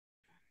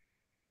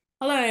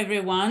Hello,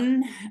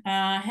 everyone.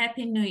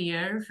 Happy New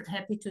Year.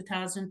 Happy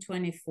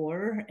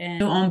 2024.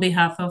 And on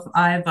behalf of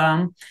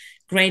AIWA,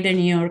 Greater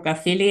New York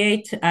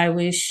affiliate, I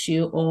wish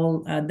you all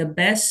the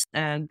best,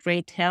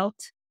 great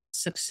health,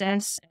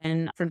 success,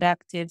 and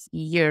productive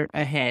year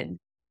ahead.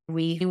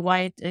 We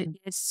invite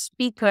guest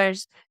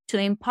speakers to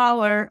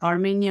empower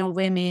Armenian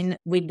women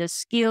with the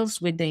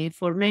skills, with the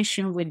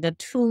information, with the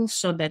tools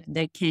so that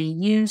they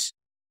can use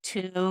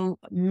to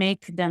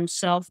make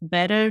themselves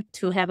better,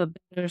 to have a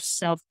better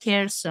self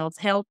care, self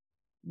help.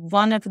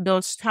 One of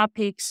those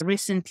topics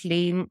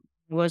recently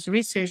was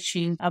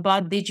researching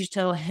about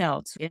digital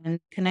health and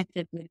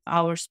connected with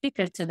our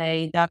speaker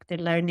today, Dr.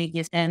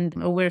 Lernig, and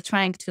we're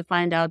trying to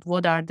find out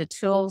what are the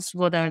tools,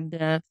 what are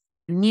the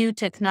new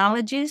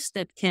technologies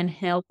that can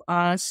help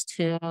us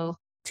to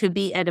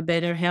be at a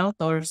better health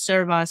or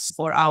serve us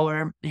for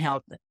our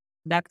health.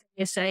 Dr.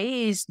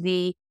 Essayei is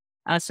the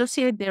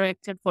Associate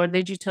Director for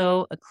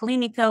Digital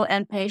Clinical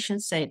and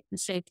Patient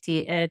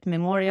Safety at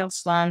Memorial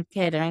Sloan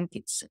Kettering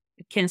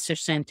Cancer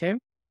Center.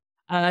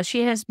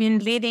 She has been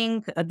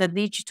leading the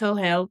digital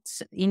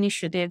health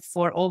initiative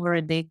for over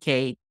a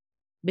decade.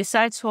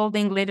 Besides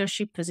holding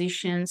leadership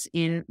positions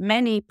in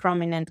many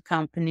prominent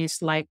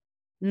companies like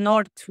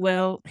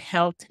Northwell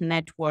Health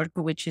Network,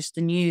 which is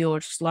the New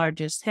York's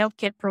largest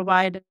healthcare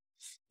provider,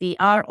 the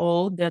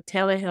RO, the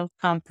telehealth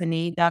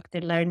company,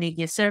 Dr.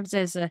 Lernig serves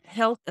as a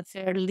health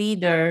affair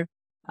leader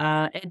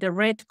at the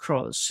Red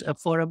Cross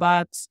for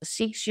about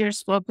 6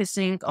 years,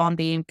 focusing on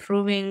the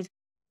improving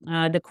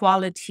the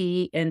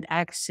quality and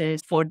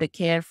access for the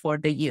care for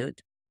the youth.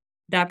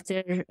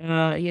 Dr.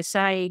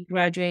 Essayei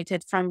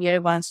graduated from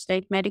Yerevan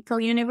State Medical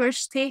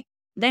University,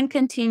 then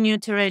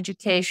continued her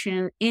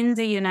education in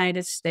the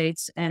United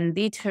States and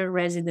did her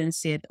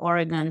residency at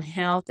Oregon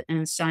Health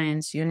and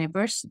Science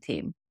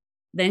University.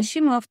 Then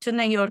she moved to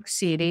New York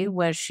City,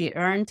 where she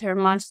earned her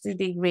master's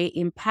degree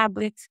in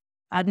public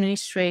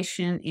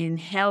administration in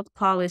health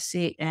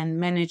policy and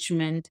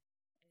management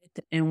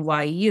at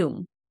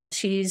NYU.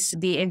 She's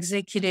the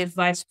executive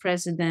vice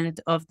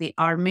president of the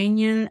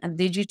Armenian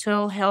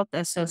Digital Health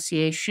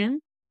Association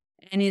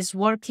and is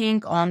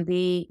working on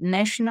the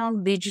National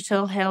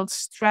Digital Health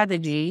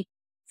Strategy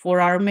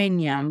for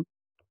Armenia.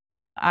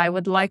 I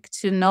would like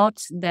to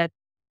note that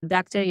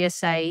Dr.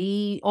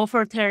 Essayei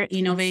offered her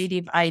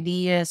innovative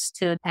ideas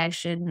to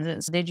passion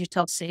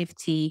digital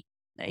safety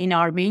in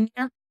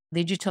Armenia,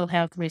 Digital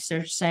Health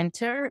Research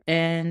Center.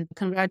 And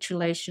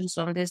congratulations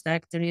on this,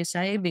 Dr.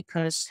 Essayei,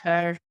 because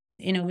her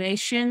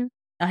innovation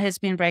has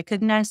been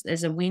recognized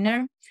as a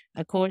winner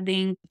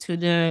according to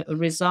the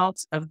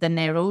results of the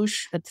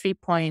Nerouge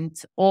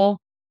 3.0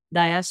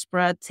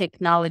 Diaspora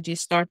Technology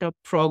Startup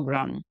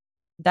Program.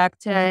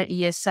 Dr.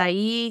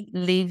 Essayei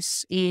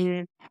lives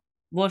in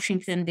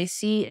Washington,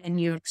 D.C. and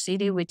New York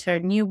City with her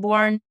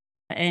newborn,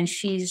 and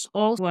she's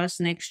also was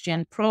Next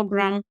Gen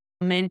program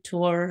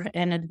mentor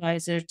and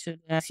advisor to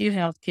a few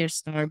healthcare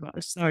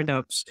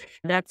startups.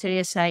 Dr.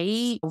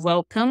 Essayei,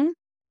 welcome.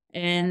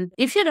 And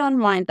if you don't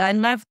mind, I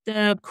left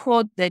the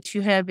quote that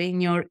you have in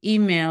your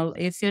email.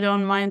 If you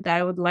don't mind,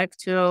 I would like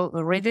to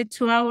read it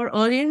to our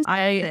audience.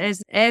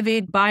 As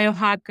avid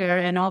biohacker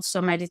and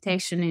also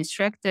meditation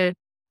instructor,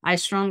 I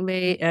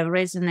strongly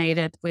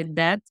resonated with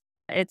that.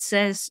 It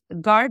says,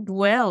 guard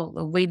well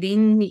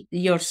within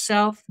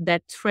yourself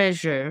that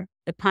treasure,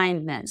 the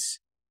kindness.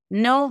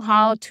 Know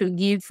how to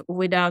give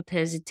without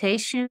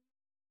hesitation,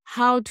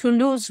 how to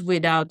lose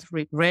without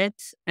regret,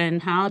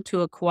 and how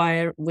to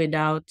acquire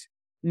without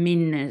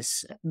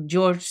meanness.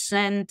 George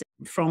Sand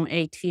from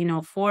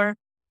 1804.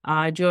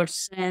 George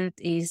Sand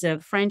is a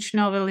French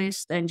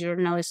novelist and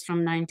journalist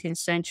from 19th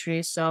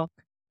century. So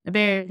a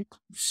very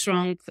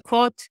strong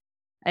quote.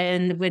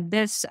 And with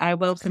this, I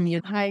welcome you.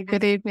 Hi,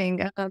 good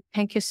evening.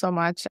 Thank you so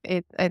much.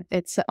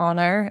 It's an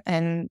honor,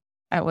 and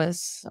I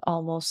was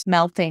almost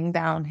melting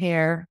down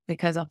here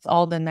because of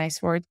all the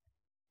nice words.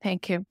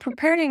 Thank you.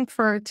 Preparing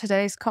for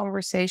today's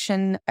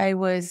conversation, I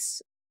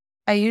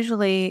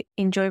usually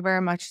enjoy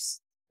very much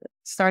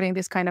starting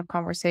this kind of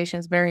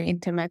conversations, very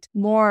intimate,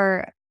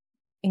 more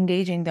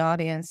engaging the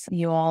audience,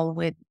 you all,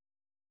 with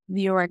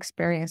your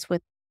experience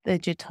with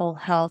digital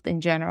health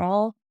in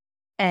general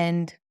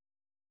and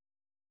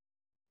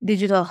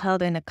digital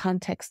health in the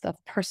context of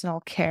personal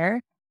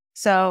care.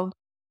 So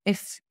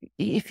if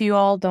you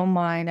all don't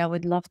mind, I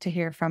would love to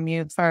hear from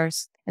you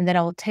first, and then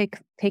I will take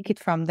it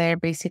from there,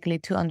 basically,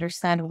 to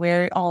understand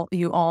where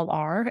you all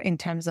are in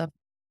terms of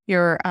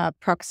your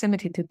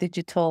proximity to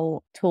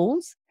digital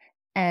tools,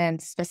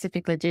 and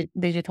specifically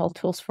digital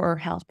tools for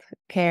health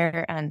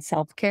care and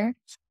self-care.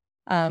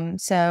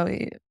 So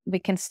we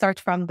can start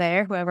from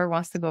there, whoever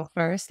wants to go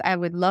first. I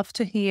would love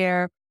to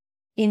hear,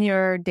 in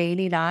your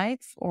daily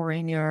life or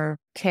in your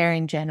care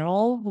in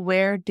general,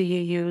 where do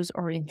you use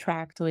or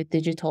interact with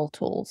digital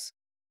tools?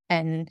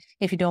 And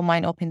if you don't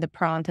mind opening the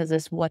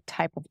parenthesis, what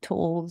type of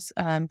tools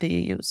do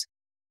you use?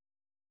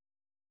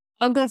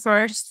 I'll go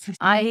first.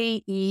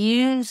 I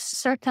use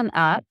certain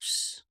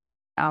apps.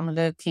 I'm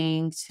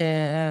looking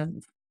to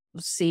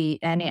see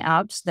any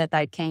apps that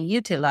I can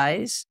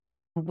utilize.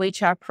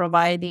 which are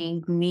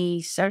providing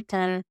me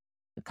certain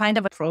kind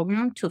of a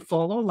program to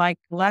follow. Like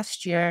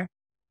last year,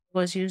 I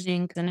was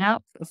using an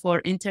app for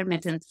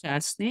intermittent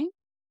fasting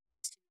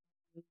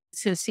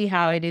to see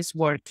how it is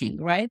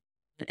working, right?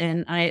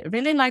 And I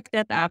really like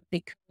that app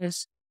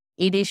because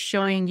it is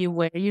showing you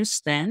where you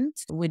stand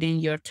within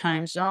your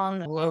time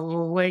zone,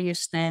 where you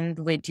stand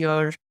with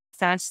your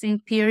fasting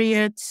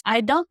periods.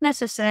 I don't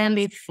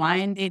necessarily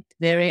find it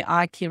very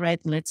accurate,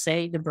 let's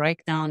say, the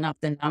breakdown of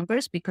the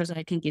numbers, because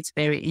I think it's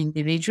very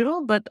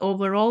individual. But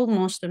overall,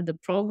 most of the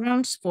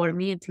programs, for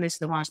me, at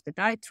least the ones that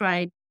I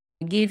tried,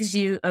 gives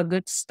you a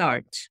good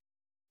start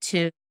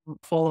to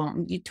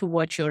follow, to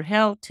watch your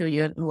health,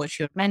 watch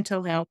your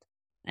mental health,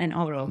 and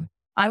overall.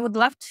 I would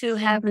love to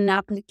have an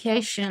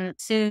application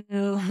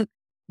to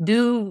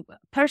do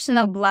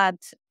personal blood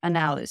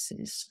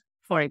analysis,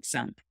 for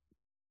example,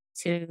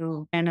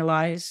 to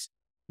analyze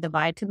the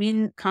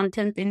vitamin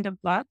content in the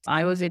blood.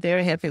 I was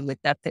very happy with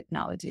that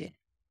technology.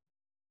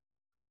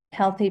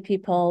 Healthy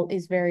people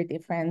is very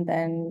different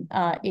than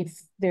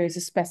if there's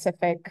a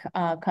specific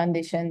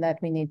condition that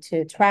we need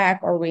to track,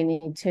 or we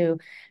need to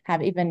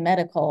have even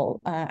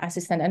medical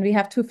assistant. And we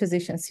have two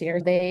physicians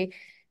here. They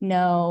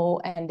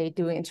know and they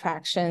do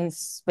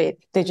interactions with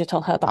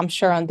digital health, I'm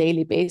sure, on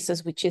daily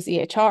basis, which is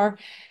EHR,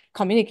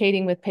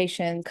 communicating with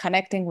patients,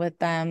 connecting with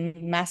them,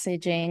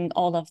 messaging,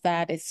 all of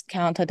that is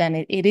counted, and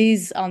it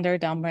is under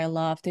the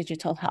umbrella of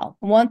digital health.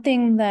 One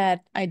thing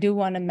that I do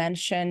want to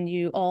mention,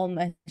 you all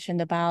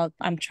mentioned about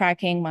I'm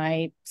tracking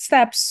my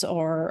steps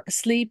or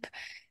sleep,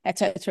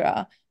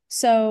 etc.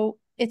 So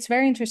it's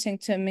very interesting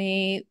to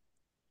me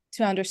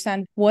to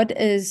understand what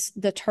is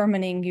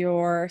determining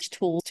your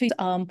tools.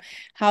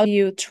 How do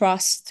you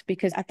trust?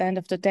 Because at the end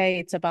of the day,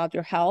 it's about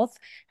your health.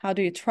 How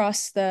do you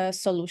trust the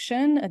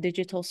solution, a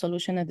digital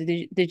solution, a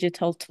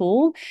digital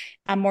tool?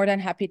 I'm more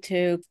than happy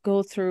to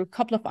go through a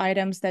couple of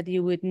items that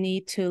you would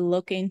need to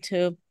look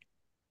into.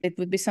 It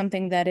would be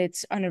something that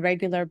it's on a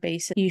regular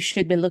basis you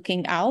should be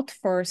looking out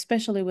for,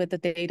 especially with the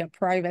data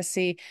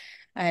privacy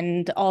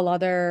and all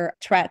other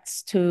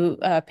threats to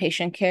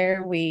patient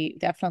care. We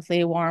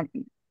definitely want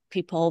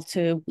people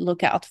to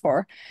look out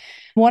for.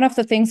 One of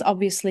the things,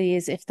 obviously,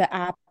 is if the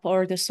app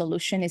or the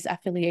solution is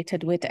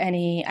affiliated with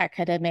any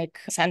academic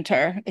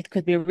center. It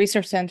could be a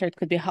research center, it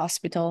could be a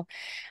hospital.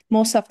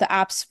 Most of the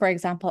apps, for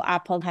example,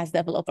 Apple has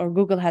developed or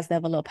Google has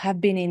developed, have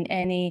been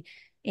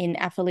in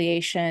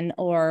affiliation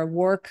or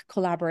work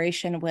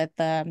collaboration with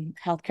the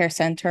healthcare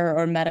center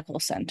or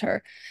medical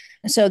center.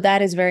 So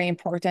that is very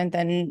important.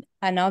 And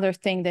another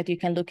thing that you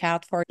can look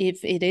out for,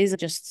 if it is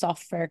just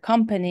software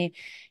company,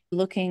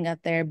 looking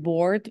at their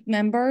board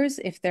members,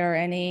 if there are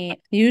any,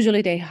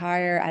 usually they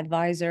hire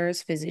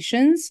advisors,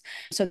 physicians.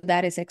 So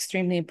that is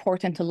extremely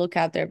important to look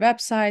at their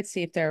website,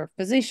 see if there are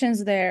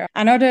physicians there.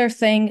 Another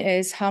thing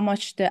is how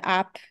much the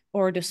app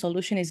or the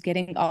solution is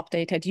getting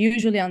updated.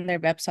 Usually on their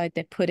website,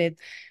 they put it,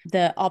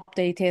 the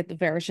updated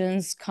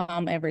versions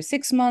come every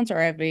 6 months or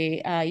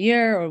every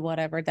year or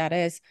whatever that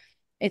is.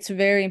 It's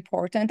very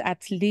important.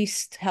 At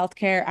least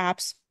healthcare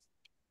apps,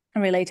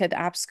 related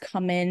apps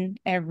come in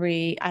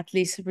every, at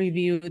least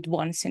reviewed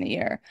once in a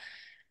year.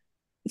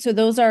 So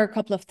those are a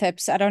couple of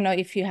tips. I don't know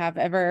if you have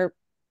ever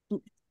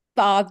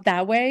thought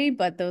that way,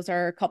 but those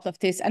are a couple of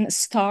tips. And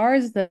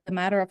stars, the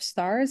matter of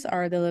stars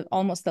are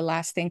almost the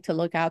last thing to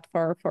look out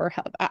for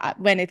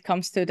when it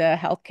comes to the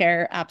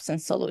healthcare apps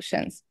and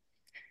solutions.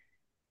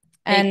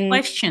 A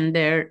question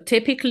there.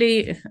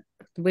 Typically,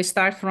 we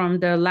start from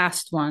the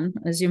last one,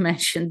 as you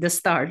mentioned, the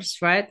stars,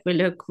 right? We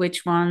look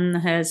which one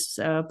has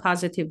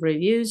positive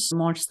reviews,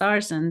 more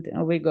stars, and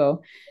we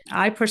go.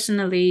 I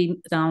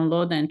personally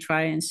download and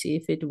try and see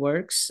if it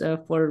works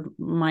for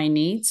my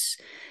needs.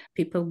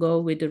 People go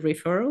with the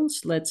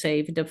referrals. Let's say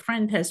if the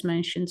friend has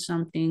mentioned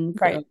something,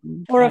 right,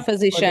 or a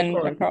physician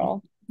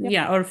referral.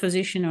 Yeah, or a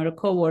physician or a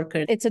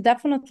coworker. It's a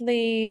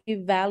definitely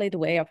valid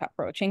way of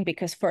approaching,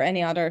 because for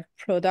any other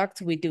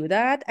product, we do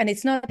that. And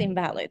it's not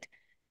invalid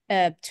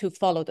to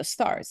follow the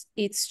stars.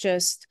 It's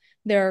just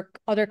there are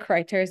other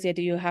criteria that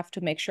you have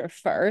to make sure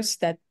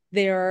first that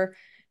they're,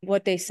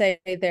 what they say,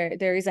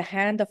 there is a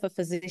hand of a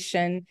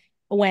physician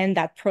when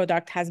that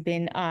product has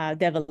been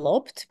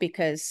developed,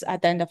 because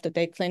at the end of the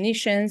day,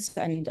 clinicians,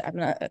 and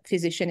a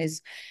physician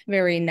is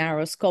very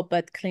narrow scope,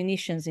 but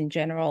clinicians in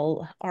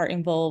general are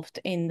involved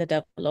in the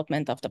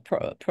development of the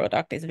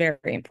product is very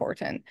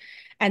important.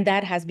 And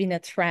that has been a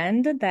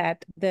trend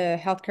that the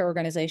healthcare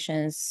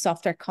organizations,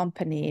 software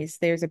companies,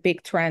 there's a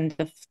big trend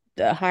of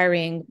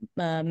hiring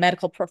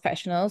medical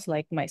professionals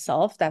like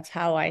myself. That's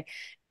how I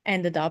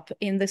ended up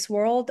in this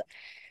world,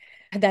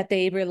 that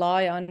they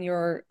rely on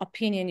your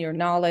opinion, your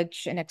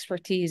knowledge and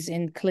expertise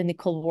in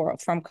clinical world,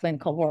 from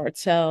clinical world.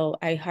 So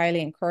I highly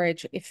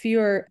encourage, if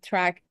you're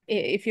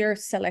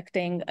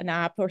selecting an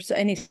app or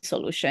any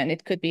solution,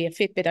 it could be a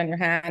Fitbit on your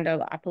hand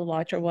or Apple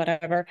Watch or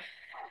whatever,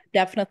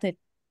 definitely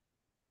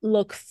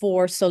look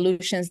for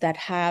solutions that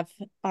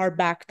are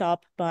backed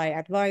up by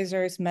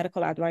advisors,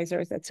 medical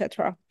advisors,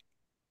 etc.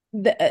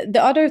 The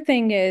other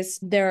thing is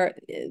there,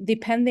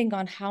 depending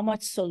on how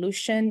much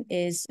solution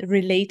is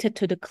related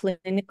to the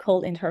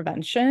clinical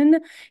intervention,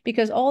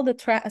 because all the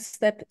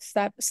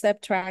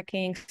step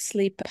tracking,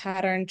 sleep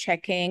pattern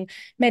checking,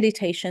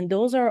 meditation,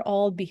 those are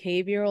all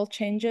behavioral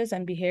changes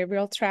and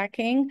behavioral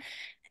tracking.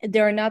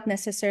 They're not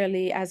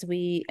necessarily, as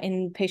we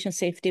in patient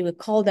safety would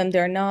call them,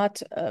 they're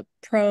not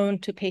prone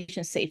to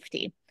patient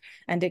safety.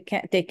 And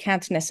they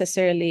can't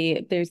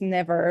necessarily, there's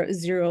never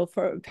zero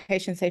for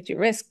patient safety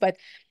risk, but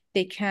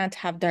they can't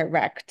have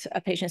direct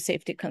patient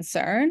safety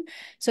concern.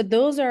 So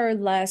those are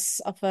less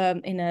of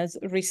in a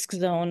risk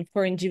zone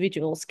for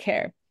individuals'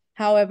 care.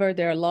 However,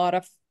 there are a lot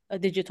of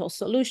digital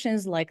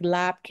solutions like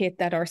lab kit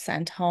that are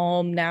sent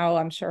home. Now,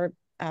 I'm sure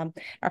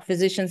our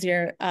physicians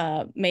here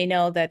may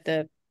know that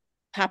the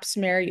pap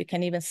smear, you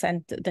can even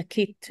send the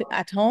kit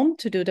at home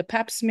to do the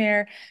pap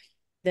smear.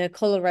 The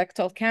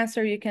colorectal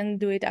cancer, you can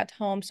do it at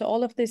home. So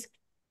all of this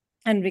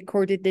and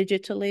record it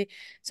digitally.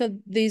 So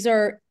these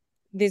are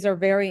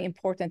very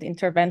important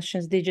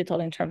interventions, digital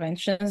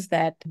interventions,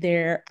 that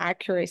their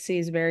accuracy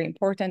is very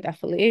important.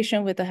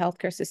 Affiliation with the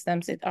healthcare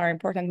systems are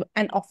important.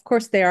 And of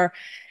course, they are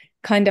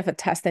kind of a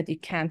test that you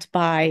can't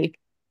buy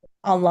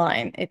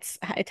online.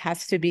 It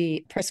has to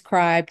be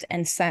prescribed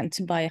and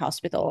sent by a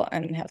hospital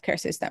and healthcare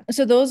system.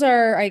 So those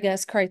are, I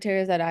guess,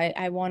 criteria that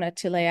I wanted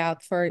to lay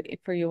out for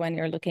you when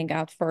you're looking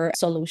out for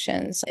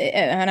solutions.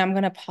 And I'm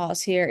going to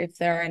pause here if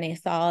there are any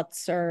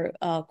thoughts or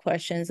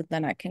questions,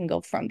 then I can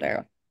go from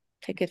there,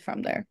 take it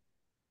from there.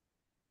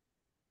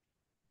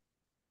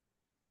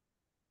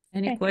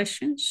 Any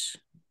questions?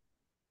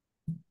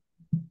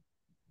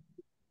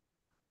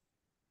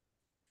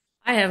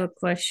 I have a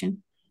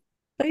question.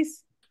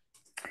 Please.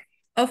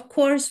 Of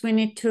course, we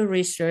need to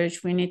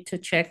research. We need to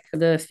check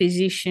the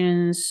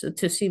physicians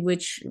to see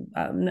which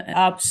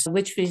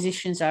which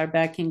physicians are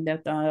backing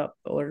that up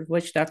or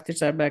which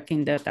doctors are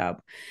backing that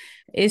up.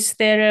 Is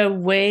there a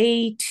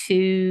way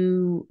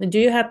to, do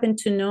you happen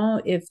to know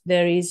if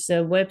there is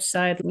a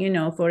website,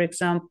 for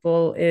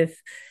example,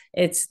 if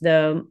it's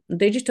the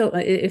digital,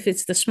 if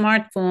it's the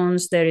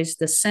smartphones, there is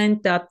the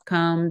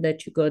scent.com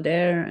that you go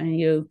there and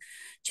you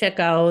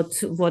check out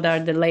what are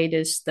the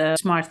latest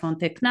smartphone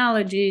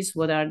technologies,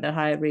 what are the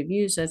high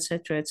reviews,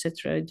 etc.,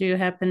 etc. Do you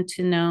happen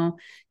to know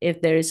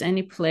if there is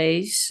any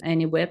place,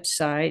 any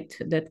website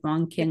that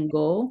one can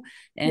go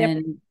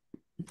and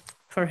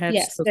perhaps?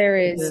 Yes, there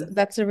is.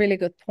 That's a really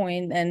good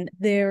point. And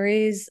there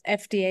is,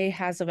 FDA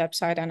has a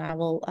website, and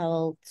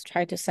I'll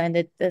try to send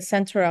it. The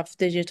Center of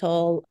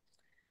Digital,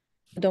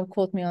 don't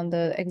quote me on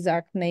the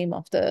exact name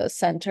of the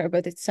center,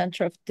 but it's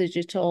Center of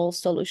Digital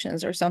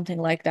Solutions or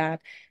something like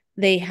that.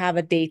 They have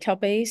a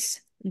database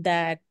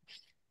that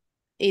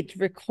it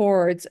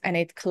records and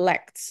it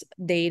collects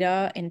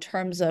data in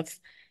terms of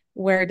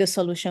where the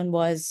solution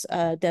was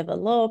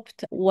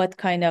developed, what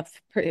kind of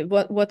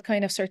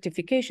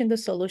certification the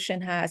solution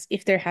has,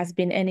 if there has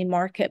been any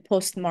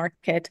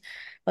post-market,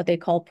 what they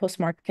call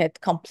post-market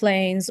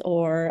complaints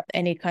or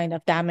any kind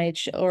of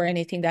damage or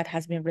anything that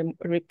has been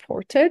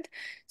reported.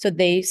 So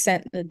they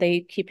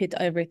keep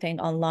everything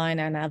online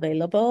and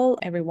available.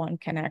 Everyone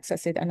can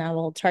access it, and I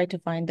will try to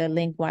find the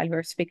link while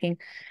we're speaking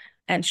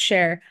and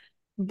share.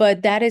 But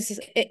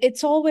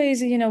it's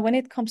always, when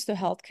it comes to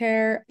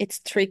healthcare, it's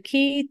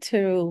tricky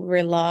to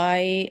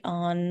rely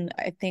on,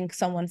 I think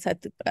someone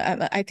said,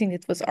 I think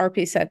it was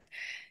RP said,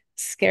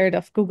 scared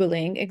of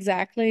Googling.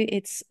 Exactly.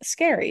 It's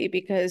scary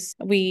because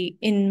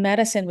in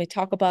medicine, we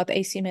talk about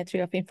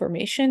asymmetry of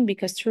information,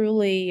 because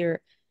truly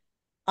you're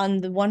on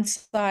the one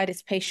side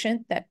is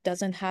patient that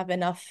doesn't have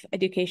enough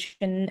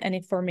education and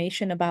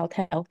information about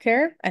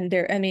healthcare. And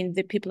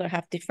the people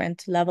have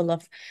different level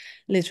of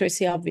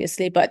literacy,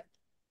 obviously, but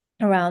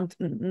around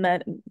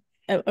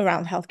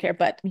healthcare,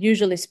 but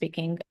usually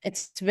speaking,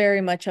 it's very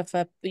much of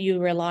you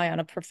rely on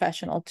a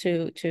professional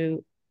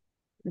to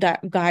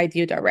guide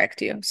you,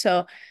 direct you.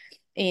 So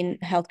in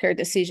healthcare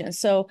decisions.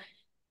 So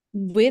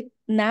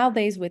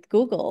nowadays with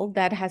Google,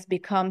 that has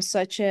become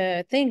such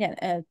a thing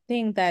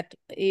that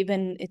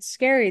even it's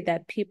scary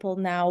that people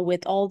now,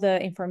 with all the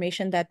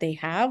information that they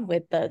have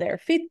with their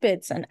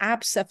Fitbits and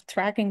apps of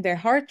tracking their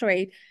heart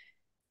rate,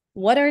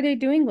 what are they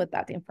doing with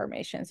that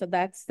information? So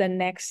that's the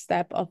next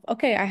step of,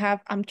 okay,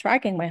 I'm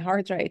tracking my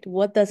heart rate.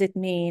 What does it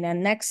mean?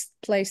 And next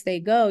place they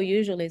go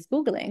usually is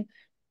Googling.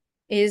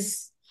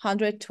 Is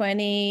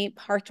 120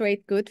 heart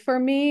rate good for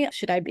me?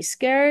 Should I be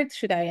scared?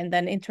 And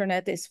then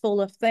internet is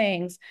full of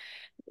things.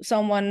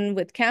 Someone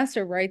with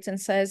cancer writes and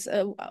says,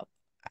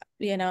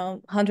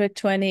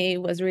 120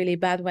 was really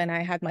bad when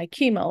I had my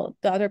chemo.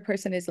 The other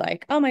person is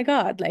like, oh my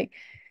God,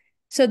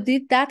 so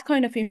that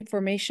kind of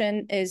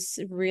information is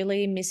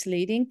really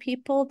misleading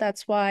people.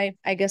 That's why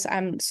I guess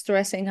I'm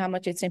stressing how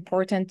much it's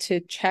important to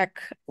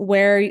check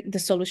where the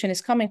solution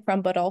is coming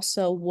from, but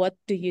also what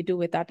do you do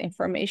with that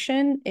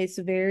information? It's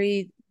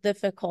very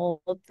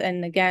difficult.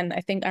 And again,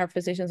 I think our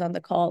physicians on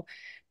the call,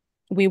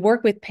 we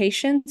work with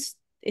patients.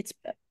 It's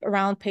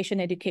around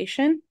patient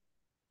education,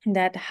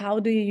 that how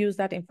do you use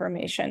that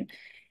information?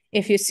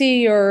 if you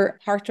see your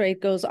heart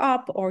rate goes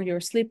up or your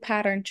sleep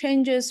pattern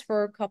changes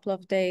for a couple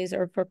of days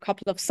or for a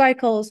couple of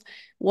cycles,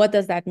 what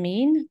does that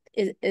mean?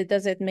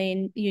 Does it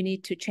mean you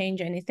need to change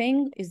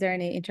anything? Is there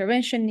any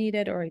intervention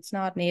needed or it's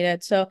not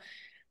needed? So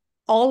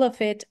all of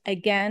it,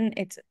 again,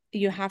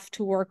 you have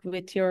to work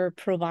with your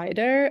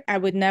provider. I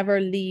would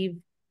never leave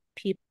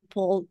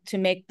people to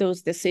make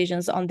those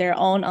decisions on their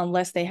own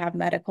unless they have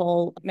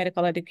medical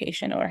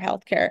education or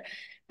healthcare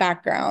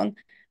background.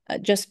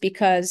 Just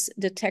because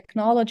the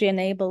technology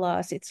enable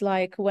us, it's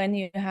like when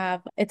you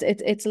have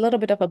it's a little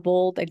bit of a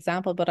bold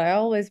example, but I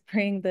always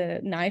bring the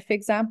knife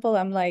example.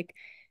 I'm like,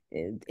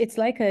 it's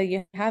like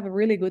you have a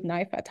really good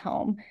knife at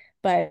home,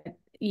 but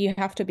you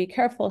have to be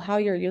careful how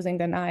you're using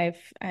the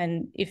knife,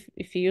 and if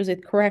you use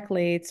it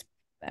correctly,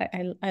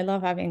 I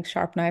love having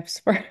sharp knives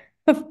for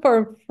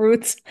for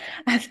fruits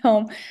at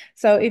home.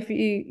 So if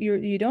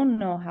you don't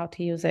know how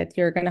to use it,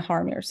 you're going to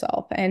harm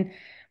yourself. And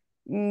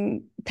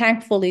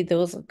thankfully,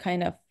 those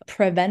kind of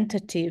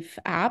preventative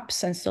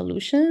apps and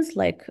solutions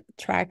like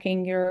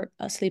tracking your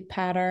sleep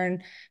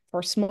pattern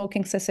for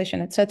smoking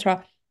cessation,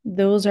 etc.,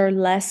 those are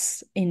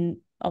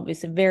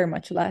obviously very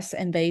much less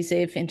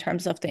invasive in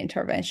terms of the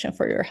intervention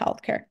for your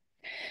healthcare.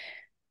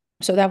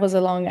 So that was a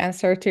long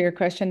answer to your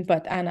question,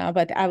 but Anna,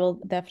 I will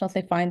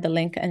definitely find the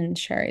link and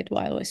share it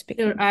while we're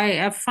speaking. Sure.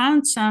 I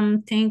found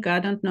something. I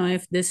don't know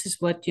if this is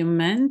what you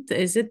meant.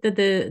 Is it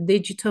the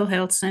Digital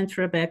Health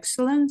Center of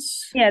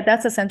Excellence? Yeah,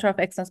 that's a center of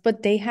excellence,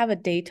 but they have a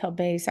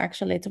database.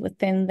 Actually, it's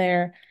within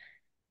their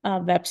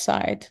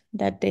website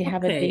that they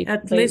have a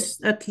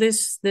database. At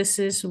least this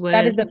is where.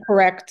 That is the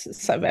correct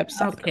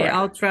website. Okay, Correct.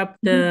 I'll drop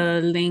the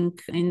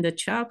link in the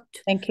chat.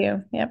 Thank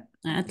you. Yep.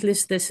 At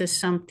least this is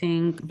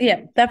something.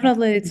 Yeah,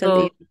 definitely it's a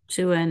lead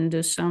to and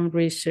do some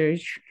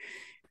research.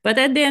 But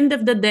at the end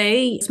of the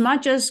day, as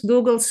much as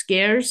Google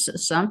scares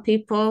some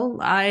people,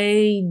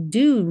 I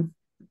do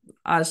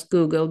ask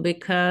Google,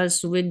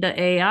 because with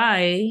the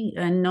AI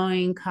and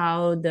knowing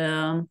how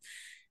the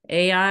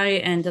AI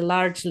and the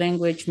large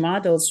language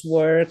models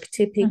work,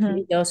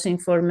 typically those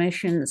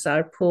informations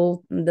are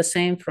pulled the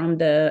same from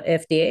the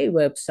FDA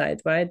website,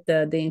 right?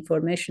 The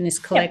information is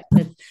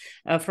collected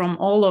from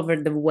all over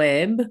the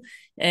web.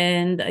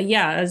 And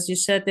yeah, as you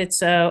said,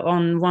 it's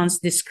on one's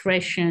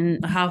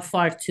discretion how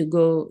far to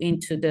go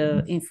into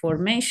the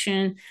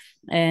information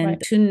and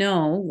to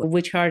know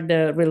which are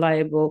the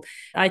reliable.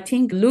 I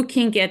think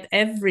looking at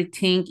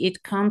everything,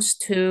 it comes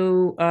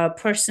to a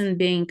person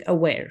being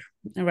aware,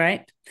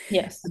 right?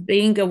 Yes.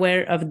 Being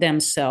aware of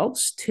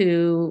themselves,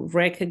 to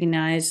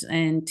recognize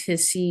and to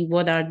see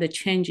what are the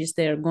changes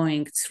they're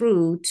going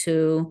through,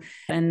 to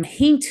and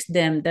hint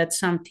them that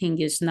something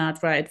is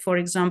not right. For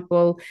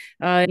example,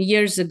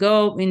 years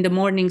ago in the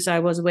mornings, I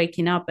was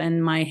waking up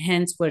and my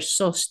hands were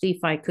so stiff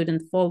I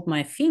couldn't fold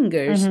my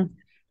fingers.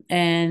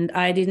 And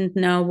I didn't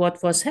know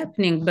what was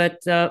happening. But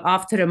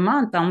after a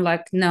month, I'm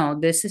like, no,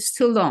 this is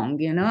too long.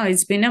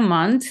 It's been a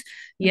month.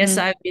 Yes,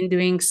 I've been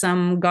doing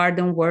some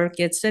garden work,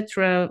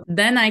 etc.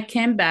 Then I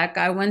came back.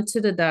 I went to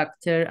the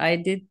doctor. I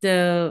did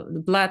the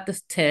blood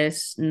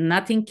test.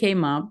 Nothing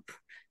came up.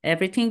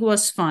 Everything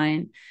was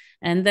fine.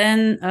 And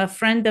then a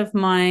friend of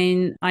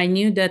mine, I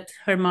knew that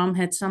her mom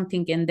had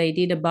something, and they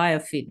did a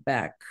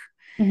biofeedback.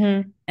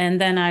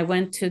 And then I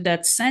went to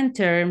that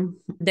center.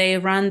 They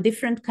run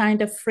different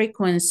kind of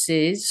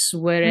frequencies,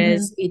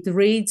 whereas it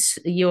reads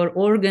your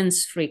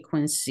organs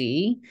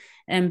frequency.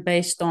 And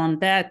based on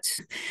that,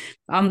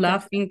 I'm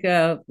laughing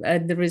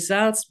at the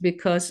results,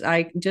 because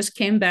I just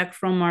came back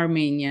from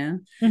Armenia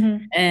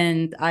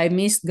and I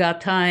missed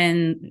Gata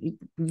and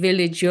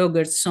village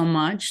yogurt so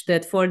much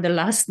that for the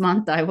last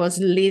month, I was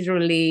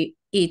literally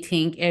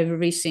eating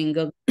every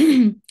single.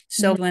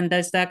 So when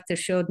this doctor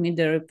showed me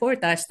the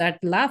report, I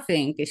started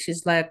laughing.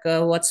 She's like,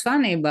 what's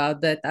funny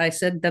about that? I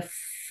said, the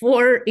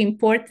 4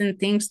 important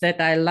things that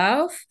I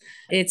love,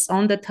 it's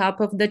on the top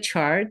of the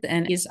chart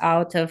and is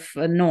out of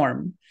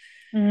norm.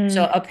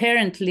 So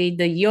apparently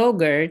the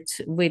yogurt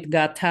with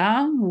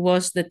Gata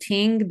was the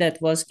thing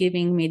that was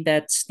giving me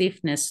that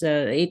stiffness.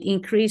 It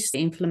increased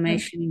the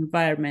inflammation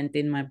environment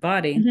in my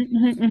body.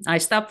 I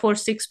stopped for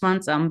 6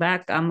 months. I'm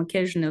back. I'm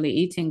occasionally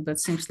eating,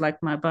 but seems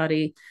like my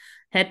body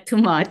had too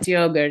much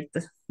yogurt.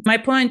 My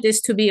point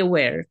is to be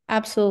aware.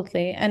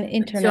 Absolutely. And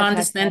internet to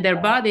understand their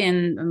body,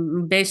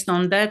 and based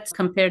on that,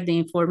 compare the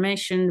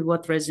information,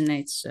 what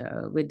resonates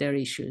with their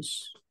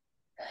issues.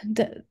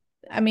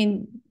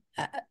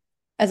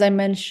 As I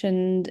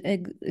mentioned,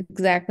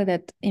 exactly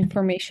that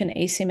information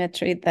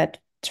asymmetry that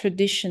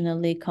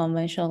traditionally,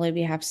 conventionally,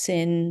 we have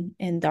seen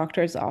in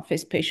doctor's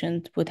office,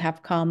 patient would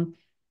have come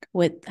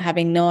with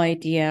having no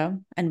idea,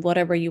 and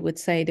whatever you would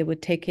say, they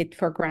would take it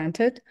for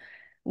granted.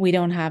 We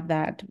don't have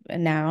that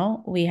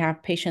now. We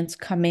have patients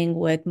coming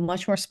with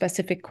much more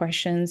specific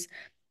questions,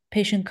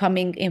 patient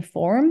coming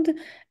informed,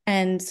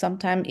 and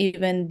sometimes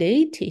even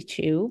they teach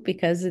you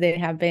because they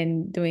have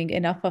been doing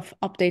enough of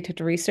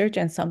updated research,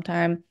 and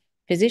sometimes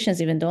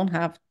physicians even don't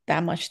have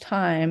that much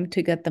time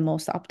to get the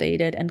most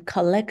updated and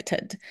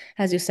collected.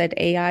 As you said,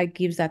 AI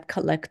gives that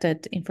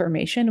collected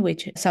information,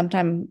 which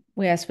sometimes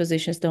we as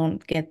physicians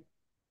don't get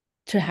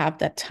to have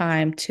that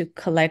time to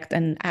collect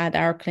and add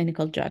our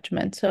clinical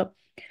judgment. So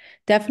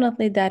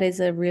definitely that is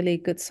a really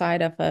good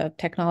side of a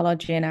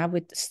technology. And I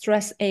would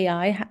stress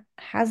AI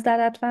has that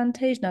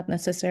advantage, not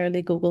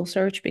necessarily Google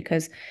search,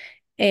 because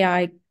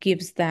AI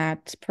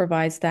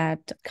provides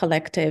that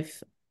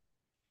collective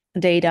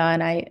data.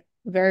 And I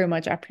very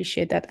much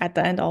appreciate that at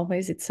the end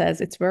always it says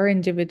it's very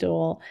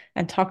individual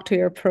and talk to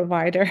your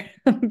provider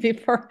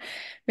before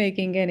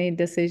making any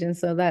decisions.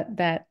 So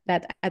that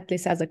at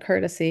least as a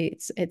courtesy,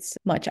 it's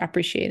much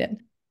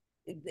appreciated.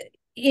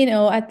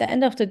 At the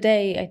end of the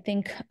day, I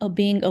think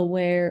being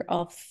aware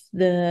of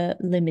the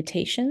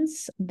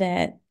limitations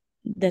that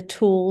the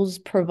tools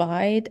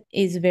provide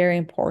is very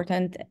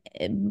important.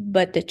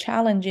 But the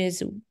challenge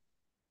is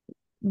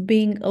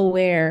being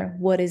aware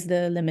what is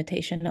the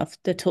limitation of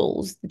the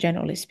tools,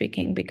 generally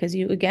speaking, because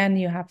you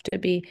have to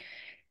be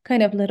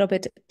kind of a little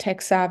bit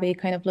tech savvy,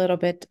 kind of a little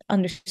bit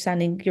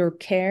understanding your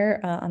care,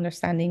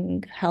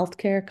 understanding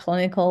healthcare,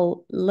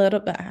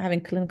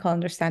 having clinical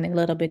understanding a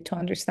little bit to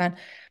understand,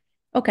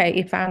 okay,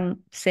 if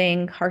I'm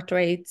saying heart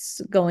rate's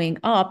going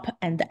up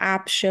and the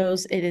app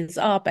shows it is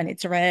up and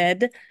it's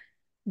red,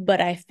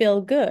 but I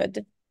feel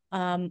good.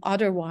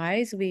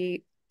 Otherwise,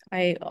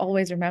 I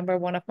always remember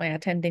one of my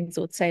attendings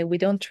would say, we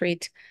don't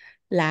treat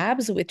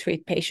labs, we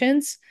treat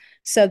patients.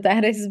 So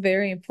that is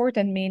very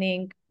important,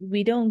 meaning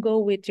we don't go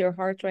with your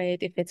heart rate.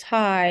 If it's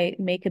high,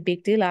 make a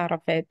big deal out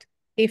of it.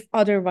 If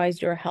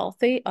otherwise you're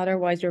healthy,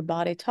 otherwise your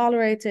body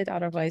tolerates it,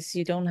 otherwise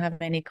you don't have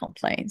any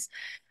complaints.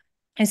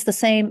 It's the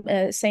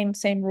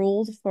same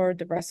rules for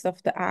the rest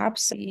of the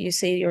apps. You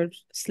see your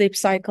sleep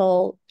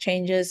cycle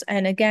changes.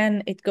 And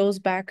again, it goes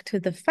back to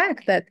the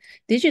fact that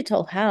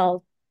digital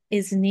health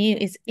is new,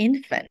 is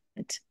infant.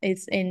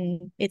 It's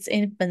in its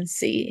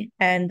infancy.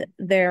 And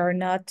there are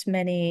not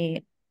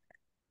many.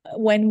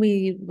 When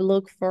we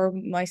look for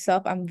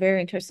myself, I'm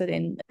very interested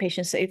in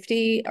patient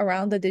safety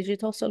around the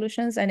digital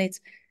solutions. And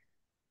it's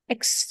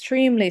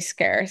extremely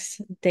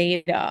scarce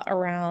data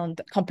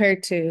around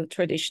compared to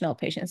traditional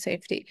patient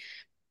safety,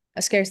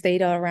 scarce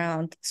data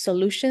around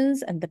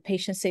solutions and the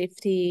patient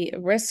safety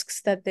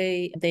risks that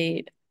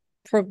they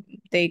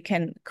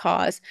can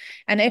cause.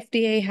 And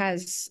FDA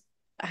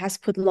has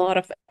put a lot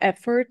of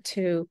effort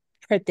to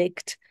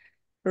predict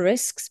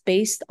risks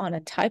based on a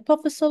type of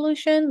a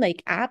solution,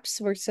 like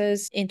apps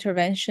versus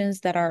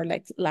interventions that are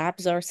like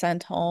labs are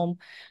sent home,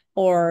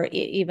 or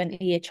even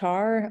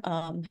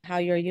EHR, how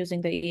you're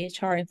using the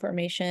EHR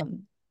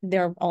information.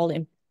 They're all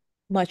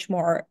much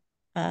more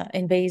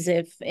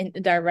invasive,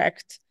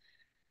 direct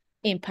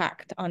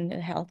impact on the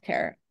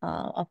healthcare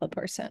of a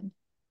person.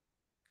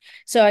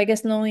 So I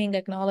guess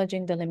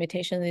acknowledging the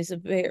limitation is a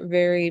very,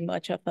 very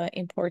much of an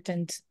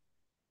important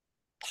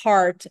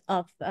part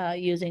of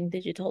using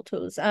digital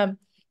tools.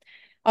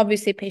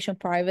 Obviously, patient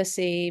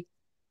privacy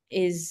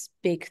is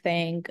big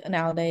thing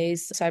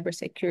nowadays,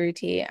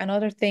 cybersecurity.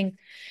 Another thing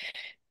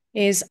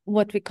is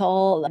what we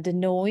call the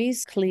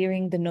noise,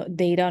 clearing the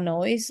data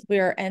noise. We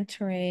are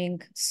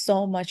entering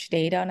so much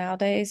data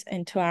nowadays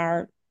into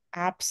our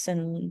apps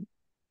and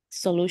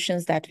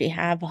solutions that we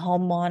have,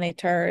 home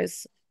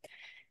monitors,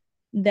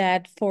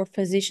 that for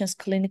physicians'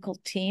 clinical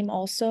team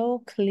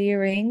also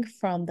clearing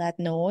from that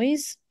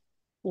noise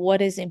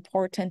what is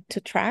important to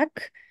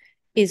track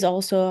is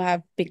also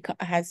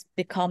has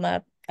become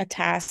a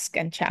task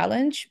and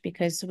challenge,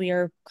 because we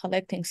are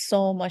collecting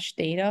so much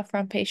data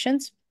from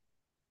patients.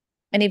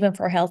 And even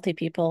for healthy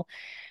people,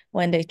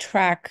 when they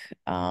track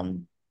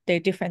their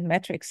different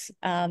metrics,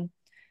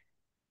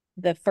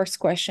 the first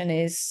question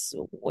is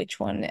which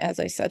one, as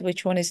I said,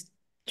 which one is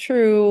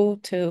true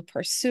to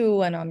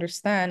pursue and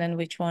understand, and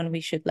which one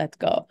we should let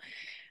go.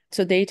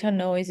 So data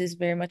noise is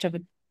very much of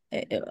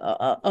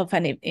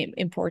an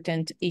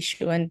important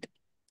issue, and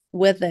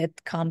with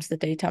it comes the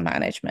data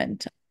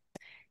management.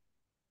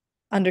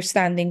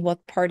 Understanding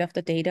what part of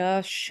the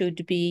data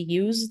should be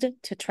used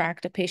to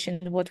track the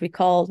patient, what we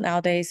call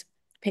nowadays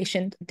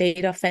patient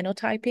data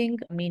phenotyping,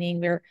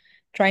 meaning we're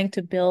trying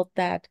to build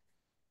that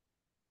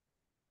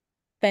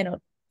phenotype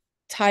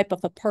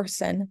of a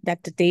person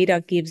that the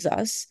data gives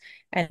us.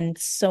 And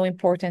it's so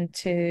important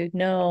to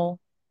know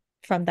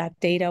from that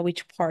data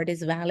which part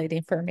is valid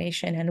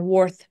information and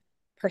worth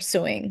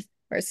pursuing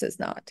versus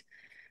not.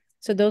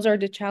 So those are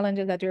the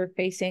challenges that you're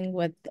facing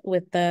with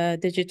the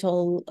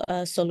digital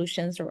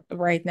solutions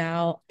right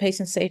now.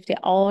 Patient safety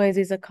always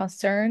is a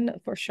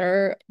concern for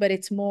sure, but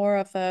it's more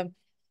of a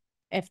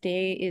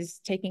FDA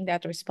is taking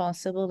that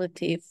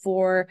responsibility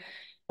for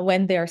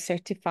when they're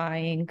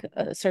certifying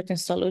certain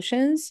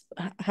solutions.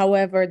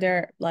 However,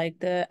 they're like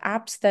the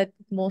apps that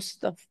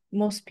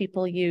most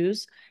people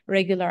use,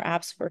 regular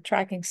apps for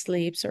tracking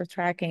sleeps or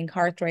tracking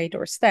heart rate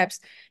or steps,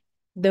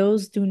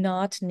 those do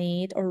not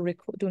need or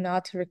do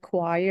not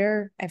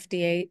require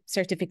FDA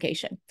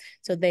certification.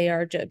 So they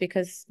are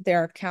because they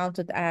are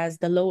counted as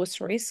the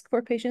lowest risk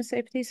for patient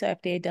safety. So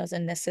FDA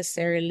doesn't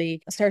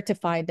necessarily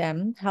certify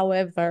them.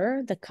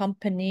 However, the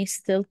company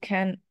still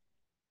can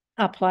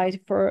apply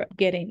for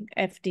getting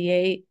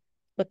FDA,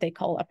 what they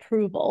call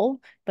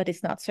approval, but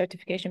it's not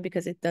certification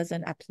because it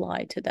doesn't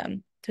apply to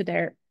them, to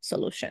their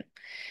solution.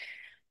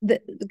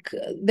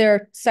 There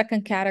are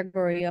second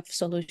category of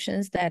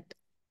solutions that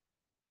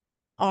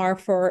are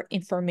for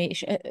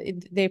information.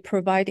 They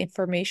provide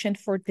information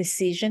for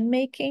decision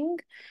making.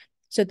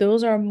 So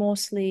those are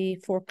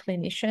mostly for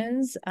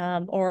clinicians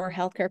or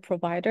healthcare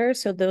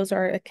providers. So those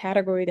are a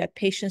category that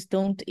patients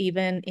don't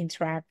even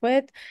interact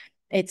with.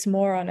 It's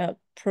more on a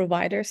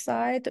provider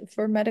side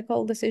for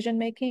medical decision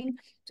making.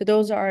 So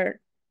those are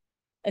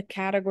a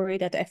category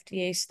that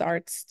FDA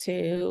starts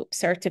to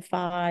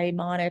certify,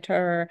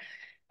 monitor,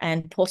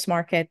 and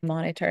post-market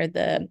monitor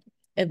the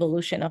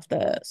evolution of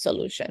the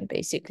solution,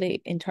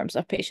 basically, in terms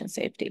of patient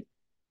safety.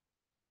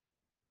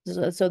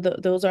 So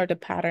those are the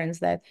patterns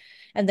that,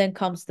 and then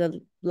comes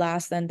the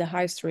last and the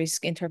highest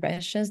risk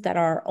interventions that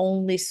are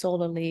only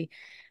solely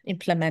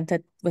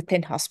implemented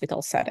within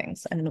hospital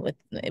settings and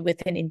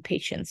within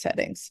inpatient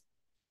settings.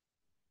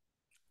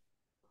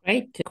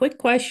 Great. Quick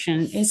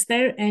question. Is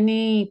there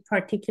any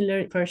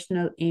particular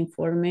personal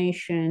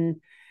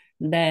information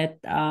that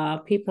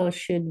people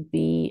should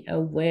be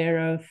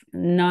aware of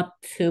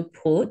not to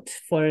put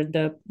for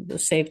the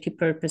safety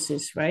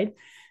purposes, right?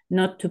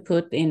 Not to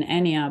put in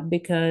any app?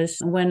 Because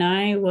when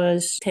I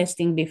was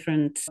testing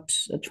different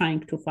apps,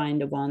 trying to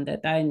find the one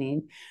that I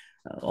need,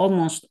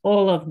 almost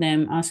all of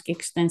them ask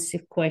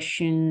extensive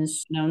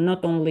questions,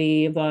 not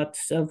only about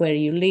where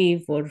you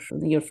live or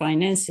your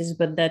finances,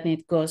 but then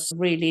it goes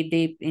really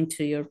deep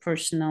into your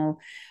personal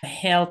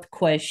health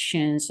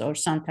questions, or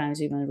sometimes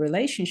even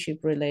relationship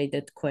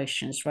related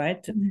questions,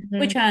 right? Mm-hmm.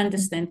 Which I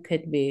understand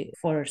could be,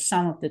 for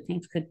some of the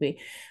things could be.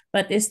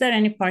 But is there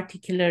any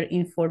particular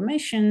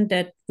information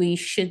that we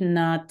should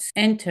not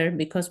enter?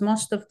 Because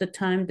most of the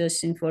time,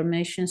 this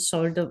information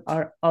sort of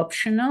are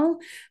optional,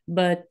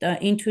 but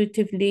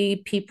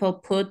intuitively people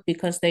put,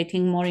 because they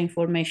think more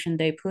information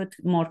they put,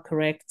 more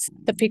correct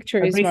the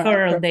picture is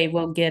referral they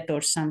will get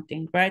or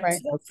something, right?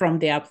 So from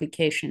the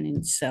application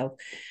itself.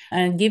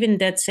 And given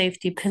that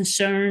safety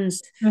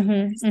concerns,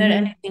 is there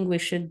anything we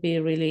should be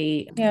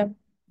really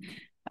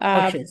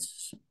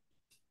cautious?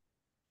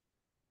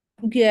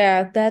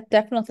 Yeah, that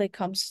definitely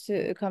comes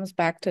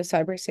back to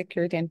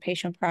cybersecurity and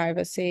patient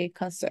privacy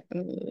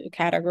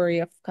category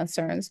of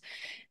concerns.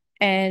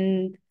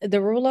 And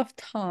the rule of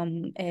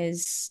thumb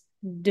is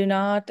do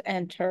not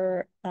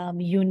enter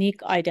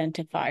unique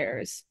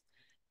identifiers,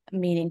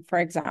 meaning, for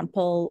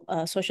example,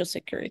 Social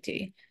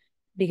Security,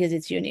 because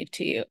it's unique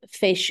to you,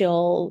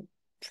 facial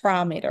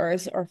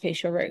parameters or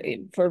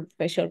for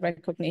facial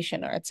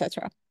recognition, or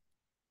etc.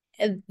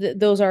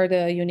 Those are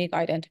the unique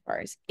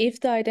identifiers. If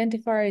the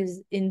identifier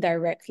is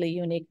indirectly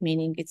unique,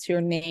 meaning it's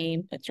your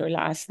name, it's your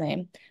last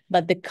name,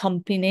 but the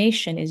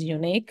combination is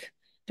unique,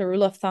 the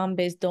rule of thumb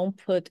is don't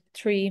put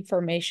three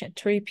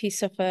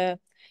pieces of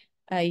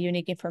a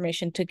unique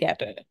information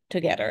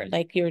together,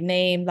 like your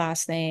name,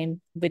 last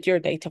name with your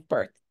date of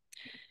birth,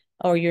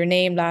 or your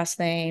name, last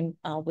name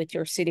with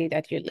your city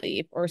that you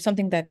live, or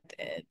something that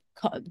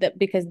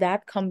because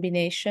that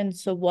combination.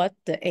 So what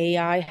the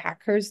AI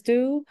hackers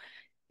do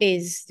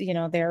is,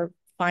 they're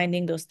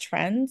finding those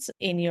trends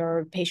in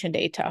your patient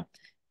data.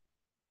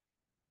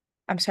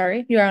 I'm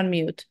sorry, you're on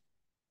mute.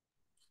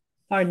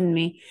 Pardon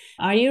me.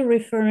 Are you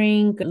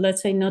referring,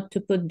 let's say, not to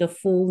put the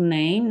full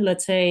name?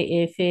 Let's say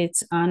if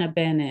it's Anna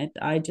Bennett,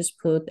 I just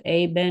put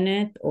A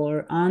Bennett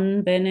or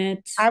Ann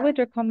Bennett. I would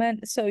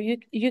recommend, so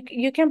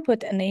you can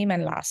put a name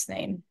and last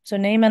name. So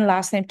name and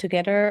last name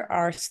together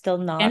are still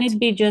not. Can it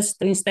be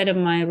just, instead of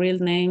my real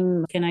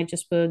name, can I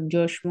just put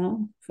Josh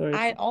Mo?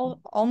 I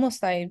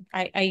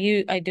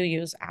do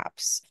use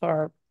apps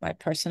for my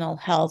personal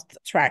health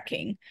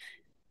tracking,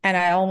 and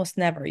I almost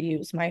never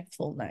use my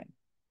full name.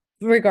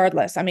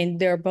 Regardless, I mean,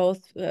 they're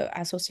both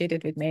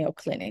associated with Mayo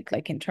Clinic.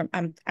 Like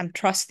I'm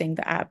trusting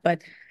the app,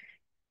 but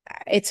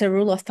it's a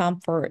rule of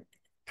thumb for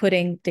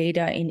putting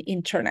data in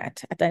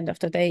internet. At the end of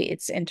the day,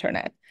 it's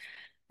internet,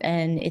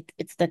 and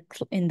it's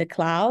in the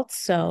cloud,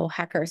 so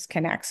hackers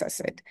can access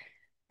it.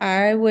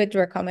 I would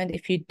recommend,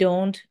 if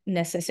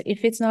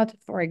it's not,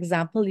 for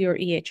example, your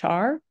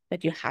EHR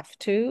that you have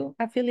to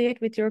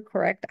affiliate with your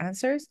correct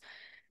answers,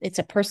 it's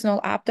a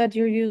personal app that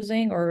you're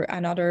using or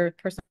another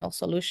personal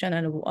solution,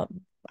 and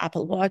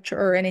Apple Watch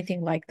or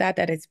anything like that,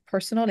 that is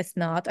personal. It's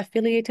not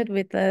affiliated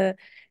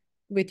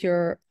with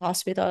your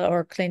hospital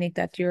or clinic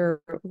that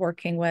you're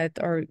working with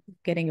or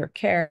getting your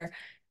care.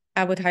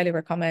 I would highly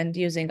recommend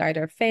using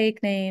either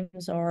fake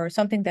names or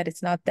something that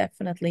is not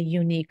definitely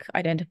unique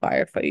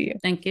identifier for you.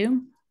 Thank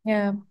you.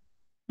 Yeah.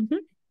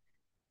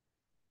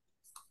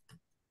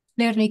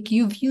 Lernik,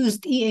 you've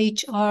used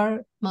EHR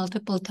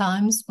multiple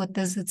times. What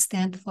does it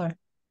stand for?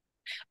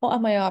 Oh,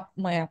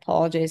 my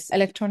apologies.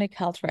 Electronic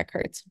health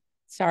records.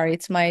 Sorry,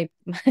 it's my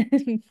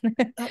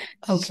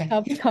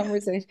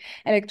conversation.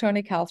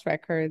 Electronic health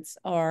records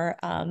or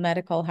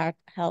medical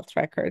health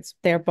records.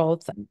 They're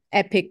both.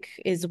 Epic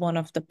is one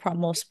of the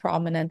most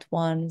prominent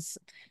ones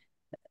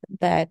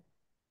that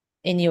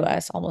in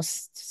US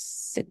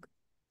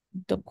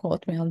don't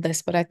quote me on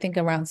this, but I think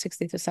around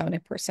 60 to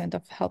 70%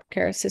 of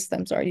healthcare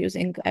systems are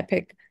using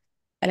Epic.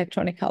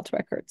 electronic health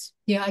records.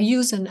 Yeah, I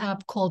use an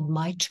app called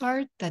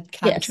MyChart that Yes,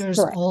 captures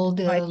correct. all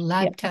the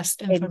lab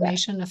test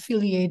information Exactly.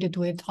 affiliated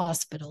with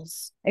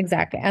hospitals.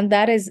 Exactly. And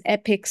that is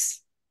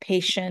Epic's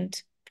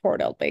patient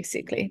portal,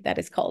 basically. That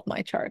is called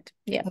MyChart.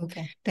 Yeah.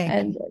 Okay, thank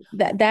And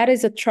you. that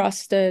is a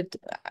trusted,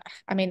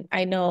 I mean,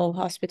 I know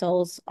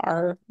hospitals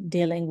are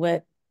dealing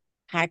with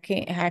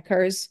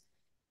hackers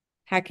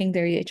hacking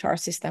their EHR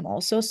system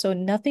also. So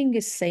nothing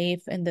is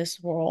safe in this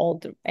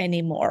world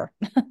anymore,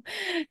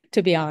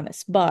 to be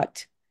honest.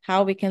 But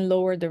how we can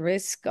lower the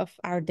risk of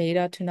our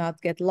data to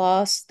not get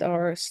lost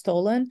or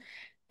stolen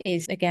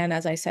is, again,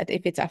 as I said,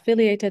 if it's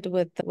affiliated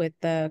with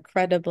the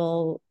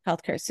credible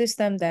healthcare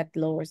system, that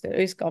lowers the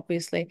risk,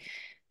 obviously.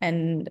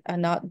 And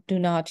do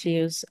not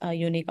use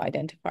unique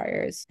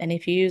identifiers. And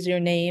if you use your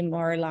name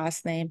or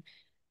last name,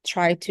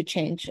 try to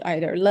change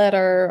either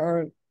letter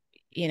or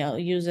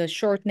use a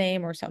short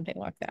name or something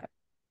like that.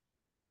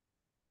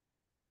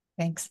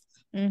 Thanks.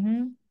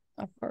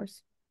 Of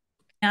course.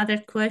 Other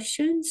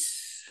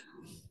questions?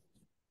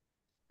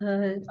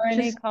 Or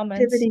any Just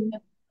comments? pivoting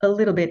a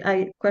little bit,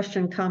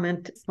 question,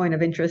 comment, point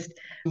of interest.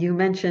 You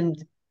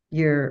mentioned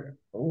your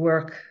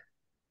work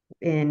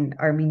in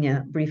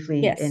Armenia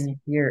briefly Yes. in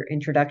your